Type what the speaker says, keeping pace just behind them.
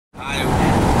Hi,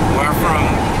 we're from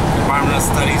Environmental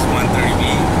Studies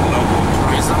 130B, local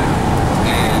tourism,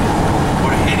 and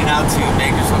we're heading out to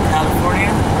Bakersfield, California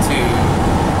to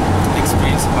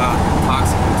experience about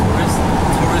toxic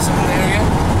tourism in the area.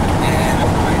 And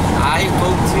I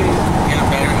hope to get a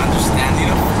better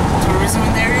understanding of tourism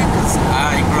in the area because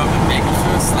I grew up in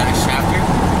Bakersfield/Shafter,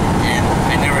 and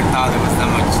I never thought there was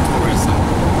that much tourism.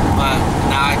 But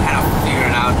now I kind of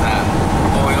figured out that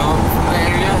oil from the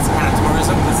area is kind of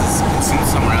tourism because it's consumed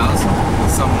somewhere else.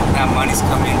 So that money's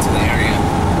coming into the area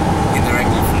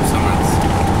indirectly from somewhere else.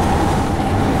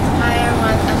 Hi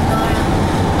everyone, I'm Nora.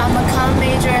 I'm a com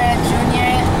major at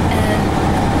Junior, and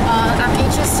I'm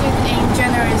interested in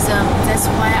journalism. That's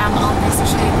why I'm on this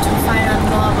trip to find out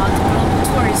more about global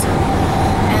tourism.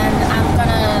 And I'm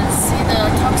gonna see the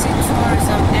toxic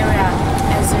tourism area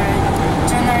as a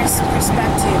journalist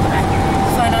perspective and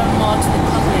find out more to the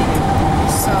public.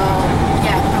 So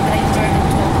yeah, I'm gonna enjoy the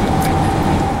tour.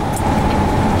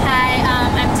 Hi,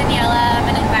 I'm Daniela. I'm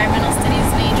an environmental studies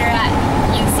major at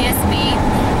UCSB,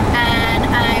 and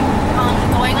I'm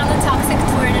going on the toxic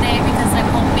tour today because I'm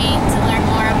hoping to learn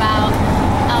more about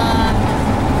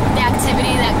the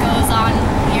activity that goes on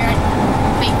here at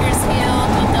Bakersfield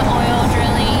with the oil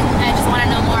drilling. I just want to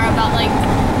know more about like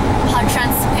how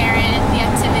transparent the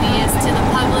activity is to the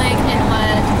public and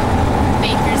what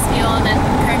Bakersfield and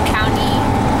Kern County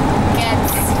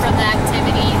gets from the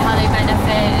activity, how they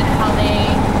benefit and how they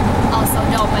also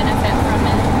don't benefit from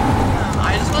it.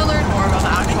 I just want to learn more about the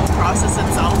actual process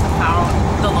itself and how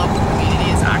the local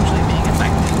community is actually being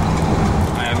affected.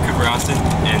 Hi, I'm Cooper Austin,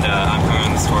 and I'm coming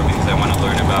on this tour because I want to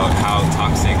learn about how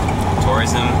toxic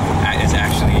tourism is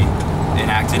actually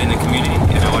enacted in the community,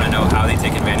 and I want to know how they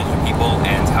take advantage of people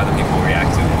and how the people react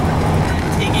to it.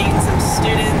 Taking some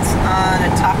students on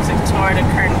a toxic tour to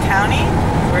Kern County.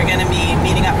 We're going to be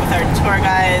meeting up with our tour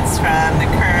guides from the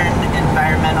Kern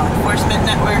Environmental Enforcement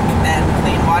Network and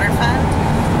Clean Water Fund.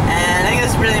 And I think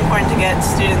it's really important to get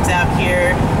students out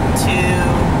here to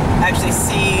actually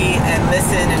see and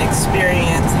listen and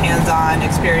experience hands-on,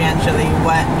 experientially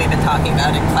what we've been talking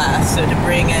about in class. So to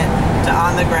bring it to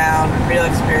on-the-ground, real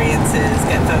experiences,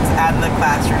 get folks out of the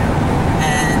classroom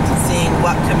and seeing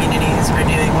what communities are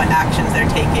doing, what actions they're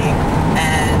taking,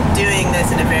 and doing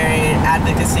this in a very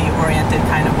advocacy-oriented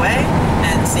kind of way,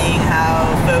 and seeing how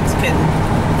folks can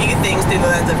view things through the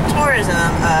lens of tourism,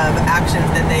 of actions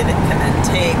that they can then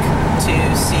take to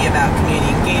see about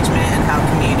community engagement and how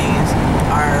communities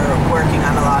are working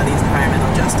on a lot of these environmental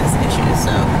justice issues.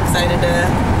 So excited to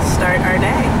start our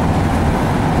day.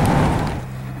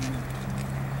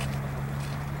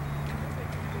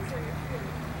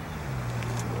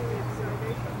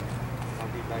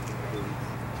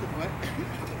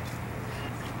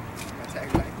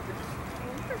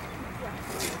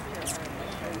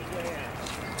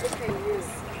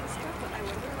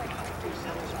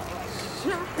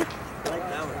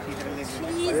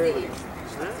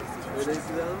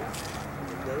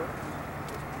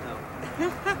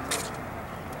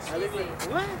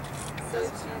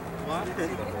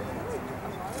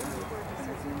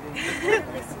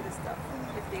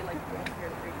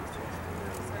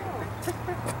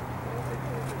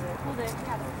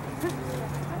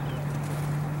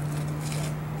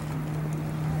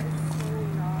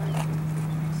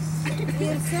 ¿Y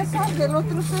el César del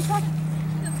otro César?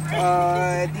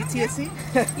 DTSC?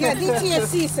 Yeah,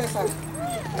 DTSC César.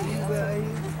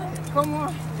 Come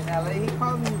on. In LA, he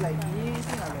called me like,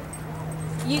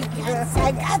 Yes,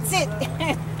 I got it.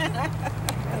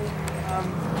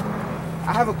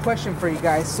 I have a question for you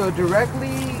guys. So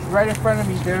directly right in front of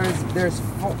me, there's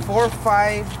 4 or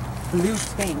 5 blue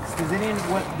tanks. Does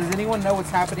anyone know what's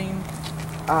happening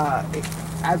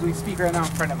as we speak right now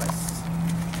in front of us?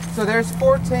 So there's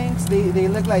 4 tanks. They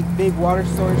look like big water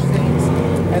storage tanks,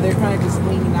 and they're kind of just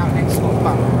leaning out next to a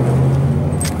pump.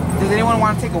 Does anyone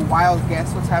want to take a wild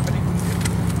guess what's happening?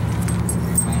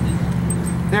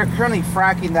 They're currently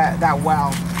fracking that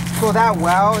well. So that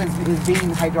well is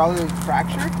being hydraulically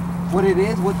fractured. What it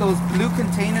is, what those blue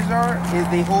containers are, is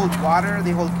they hold water,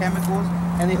 they hold chemicals,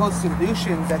 and they hold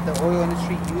solutions that the oil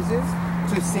industry uses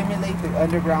to simulate the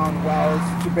underground wells,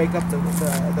 to break up the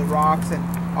rocks and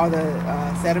all the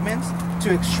sediments,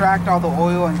 to extract all the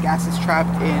oil and gases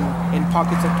trapped in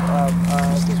pockets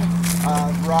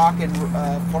of rock and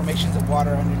formations of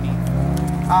water underneath.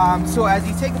 So as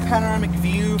you take a panoramic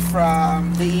view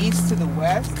from the east to the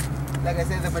west, like I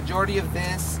said, the majority of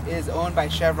this is owned by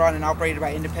Chevron and operated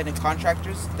by independent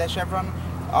contractors that Chevron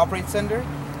operates under.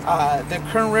 The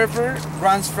Kern River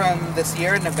runs from the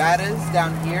Sierra Nevadas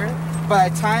down here. By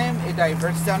the time it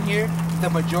diverts down here, the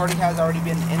majority has already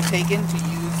been intaken to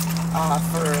use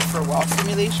for well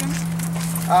stimulation.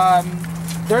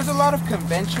 There's a lot of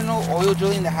conventional oil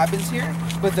drilling that happens here,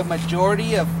 but the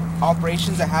majority of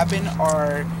operations that happen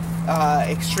are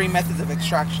extreme methods of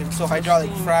extraction. So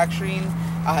hydraulic fracturing,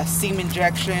 steam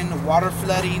injection, water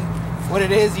flooding. What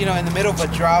it is, you know, in the middle of a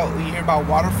drought, you hear about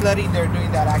water flooding. They're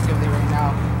doing that actively right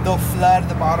now. They'll flood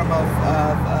the bottom of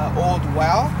old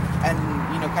well and,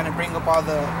 you know, kind of bring up all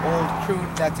the old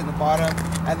crude that's in the bottom,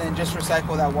 and then just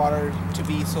recycle that water to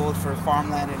be sold for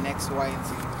farmland and X, Y, and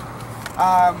Z.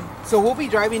 So we'll be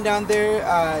driving down there.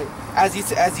 As you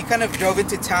kind of drove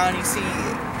into town, you see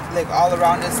like all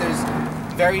around us there's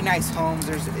very nice homes.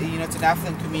 There's, you know, it's an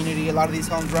affluent community. A lot of these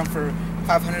homes run for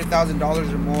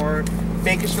 $500,000 or more.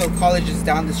 Bakersfield College is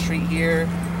down the street here.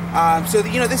 So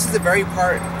you know, this is a very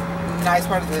nice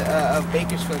part of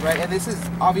Bakersfield, right? And this is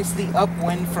obviously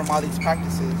upwind from all these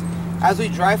practices. As we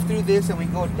drive through this and we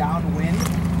go downwind,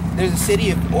 there's a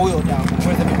city of oil down there,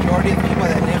 where the majority of the people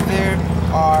that live there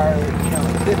are, you know,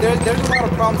 there's a lot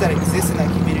of problems that exist in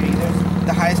that community. There's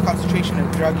the highest concentration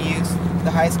of drug use,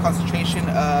 the highest concentration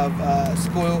of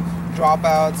school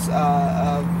dropouts,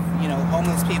 of, you know,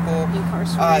 homeless people,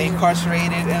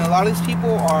 incarcerated, and a lot of these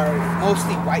people are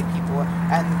mostly white people.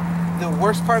 And the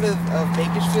worst part of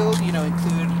Bakersfield, you know,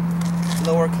 include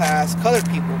lower class colored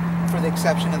people, for the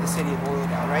exception of the city of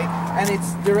Oildale, right? And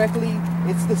it's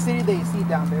the city that you see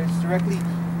down there. It's directly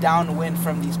downwind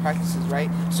from these practices, right?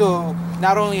 So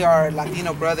not only our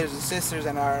Latino brothers and sisters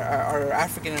and our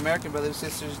African American brothers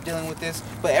and sisters dealing with this,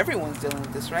 but everyone's dealing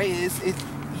with this, right?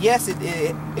 Yes,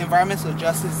 environmental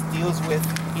justice deals with,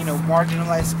 you know,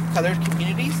 marginalized colored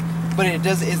communities, but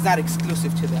it's not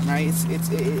exclusive to them, right?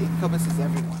 It encompasses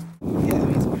everyone. Yeah, I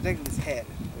mean, it's protecting his head,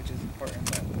 which is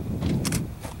important. But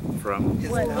From?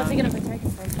 What's he gonna protect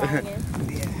from falling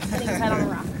in? Yeah. Hitting his head on a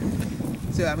rock.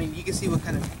 So I mean, you can see what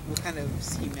kind of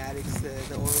schematics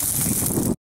the oil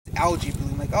is. Algae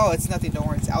bloom, like, oh, it's nothing, don't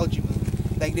worry, it's algae bloom.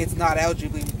 Like, it's not algae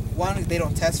bloom. One, they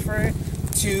don't test for it.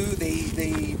 Two,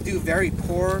 they do very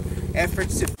poor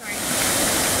efforts to.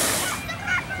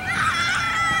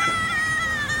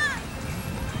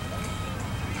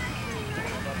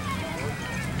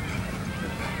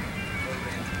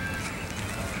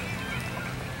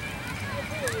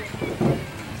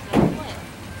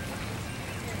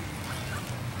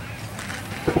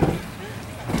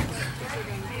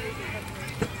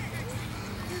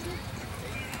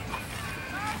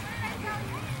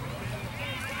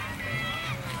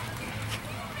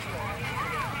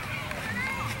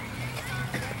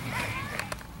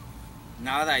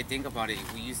 Now that I think about it,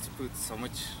 we used to put so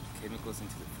much chemicals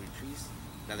into the fruit trees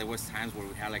that there was times where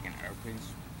we had like an airplane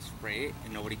spray it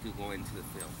and nobody could go into the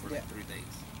field for like 3 days.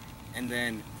 And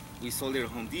then we sold it at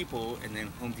Home Depot, and then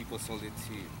Home Depot sold it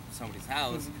to somebody's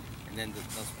house, and then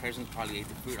those persons probably ate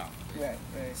the fruit off of it.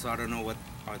 Right. So I don't know what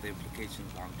are the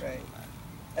implications long term of that.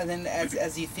 And then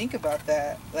as you think about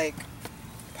that, like,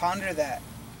 ponder that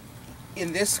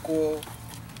in this school,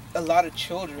 a lot of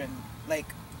children, like,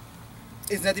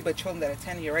 it's nothing but children that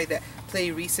attend here, right? That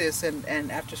play recess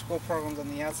and after school programs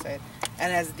on the outside.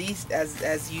 And as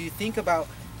you think about,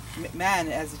 man,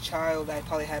 as a child, I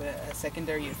probably had a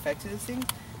secondary effect to this thing.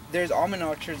 There's almond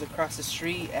orchards across the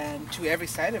street and to every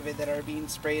side of it that are being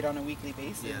sprayed on a weekly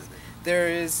basis. Yes. There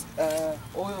is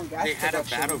oil and gas They had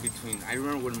production. a battle between, I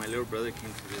remember when my little brother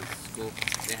came to this school,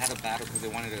 they had a battle because they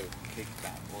wanted to kick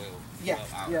that oil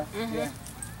out. Yeah.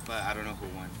 But I don't know who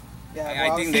won.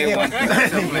 Yeah, I think they won.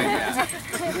 Yeah,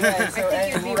 so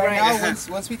and right now,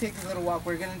 once we take this little walk,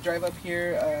 we're gonna drive up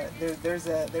here. There's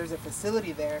a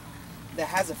facility there that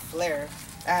has a flare,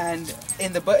 and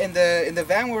in the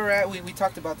van we were at, we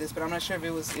talked about this, but I'm not sure if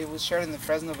it was shared in the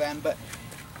Fresno van. But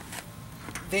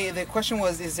the question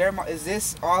was, is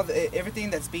this everything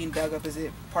that's being dug up? Is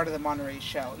it part of the Monterey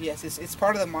Shell? Yes, it's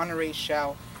part of the Monterey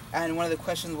Shell, and one of the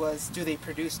questions was, do they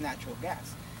produce natural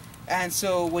gas? And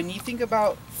so when you think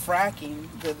about fracking,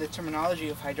 the terminology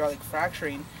of hydraulic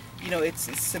fracturing, you know, it's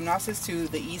synonymous to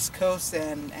the East Coast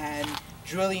and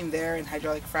drilling there and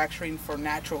hydraulic fracturing for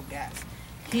natural gas.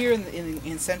 Here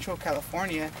in Central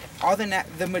California,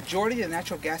 the majority of the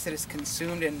natural gas that is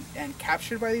consumed and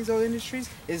captured by these oil industries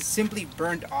is simply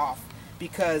burned off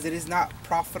because it is not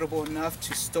profitable enough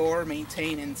to store,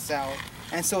 maintain, and sell.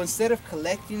 And so instead of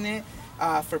collecting it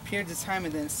for periods of time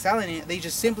and then selling it, they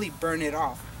just simply burn it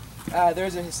off.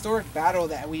 There's a historic battle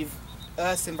that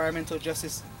us environmental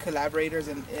justice collaborators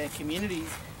and communities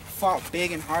fought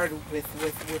big and hard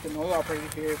with an oil operator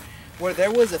here, where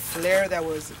there was a flare that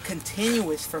was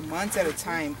continuous for months at a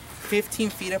time,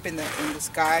 15 feet up in the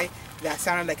sky, that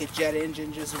sounded like a jet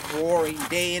engine just roaring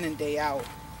day in and day out.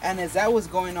 And as that was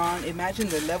going on, imagine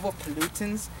the level of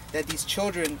pollutants that these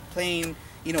children playing,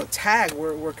 tag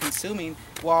were consuming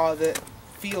while the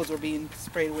fields were being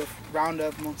sprayed with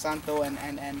Roundup, Monsanto,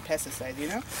 and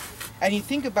pesticides, And you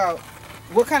think about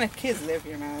what kind of kids live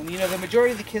here, man. The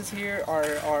majority of the kids here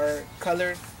are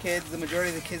colored kids. The majority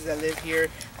of the kids that live here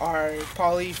are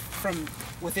probably from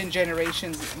within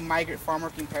generations migrant farm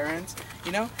working parents,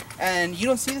 And you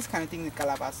don't see this kind of thing in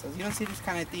Calabasas. You don't see this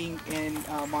kind of thing in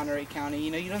Monterey County.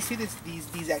 You don't see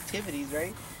these activities,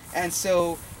 right? And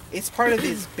so it's part of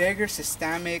this bigger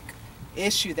systemic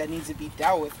issue that needs to be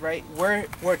dealt with, right?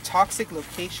 Where toxic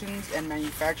locations and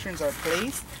manufacturers are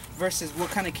placed versus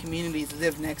what kind of communities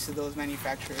live next to those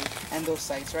manufacturers and those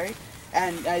sites, right?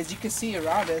 And as you can see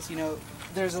around us,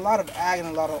 there's a lot of ag and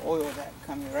a lot of oil that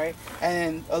come here, right?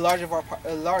 And a large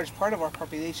part of our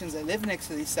populations that live next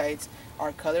to these sites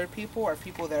are colored people, are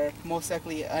people that are most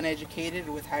likely uneducated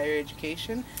with higher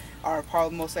education, are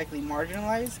probably most likely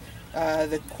marginalized.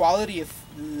 The quality of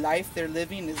life they're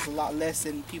living is a lot less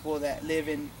than people that live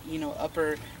in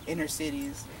upper inner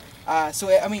cities.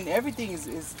 So I mean, everything is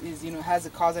has a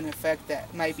cause and effect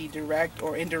that might be direct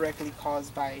or indirectly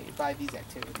caused by these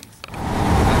activities.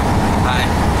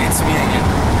 Hi, it's me again.